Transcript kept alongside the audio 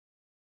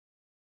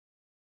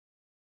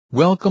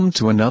Welcome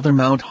to another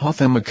Mount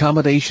Hotham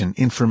Accommodation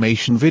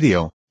information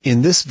video.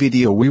 In this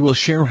video we will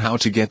share how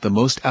to get the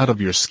most out of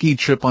your ski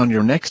trip on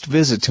your next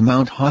visit to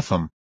Mount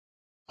Hotham.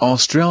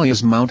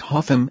 Australia's Mount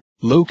Hotham,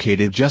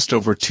 located just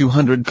over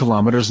 200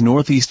 kilometers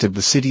northeast of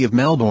the city of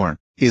Melbourne,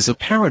 is a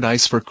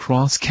paradise for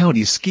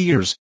cross-county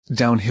skiers,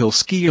 downhill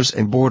skiers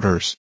and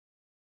boarders.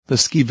 The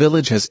ski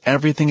village has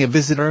everything a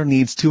visitor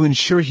needs to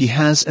ensure he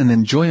has an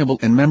enjoyable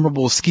and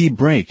memorable ski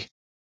break.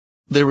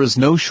 There is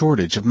no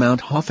shortage of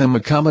Mount Hotham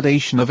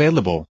accommodation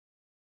available.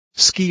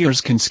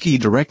 Skiers can ski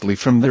directly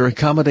from their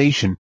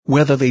accommodation,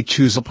 whether they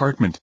choose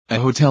apartment, a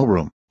hotel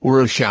room,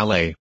 or a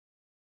chalet.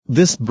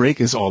 This break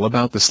is all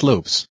about the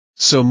slopes,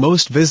 so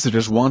most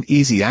visitors want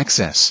easy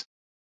access.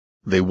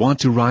 They want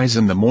to rise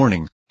in the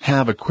morning,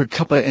 have a quick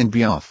cuppa and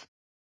be off.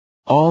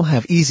 All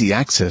have easy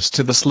access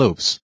to the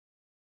slopes.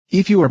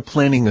 If you are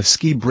planning a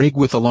ski break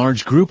with a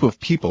large group of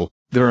people,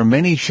 there are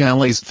many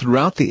chalets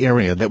throughout the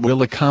area that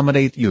will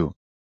accommodate you.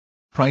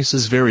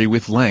 Prices vary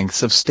with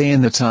lengths of stay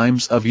and the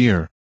times of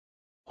year.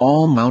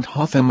 All Mount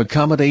Hotham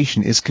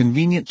accommodation is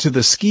convenient to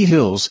the ski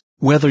hills,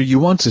 whether you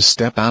want to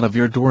step out of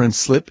your door and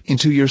slip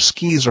into your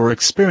skis or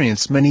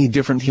experience many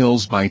different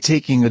hills by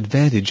taking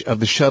advantage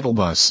of the shuttle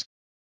bus.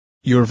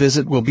 Your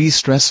visit will be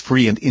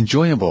stress-free and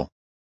enjoyable.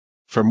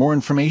 For more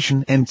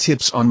information and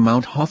tips on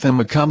Mount Hotham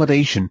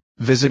accommodation,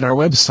 visit our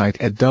website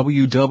at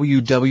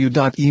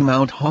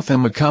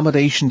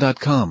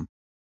www.mountHothamaccommodation.com.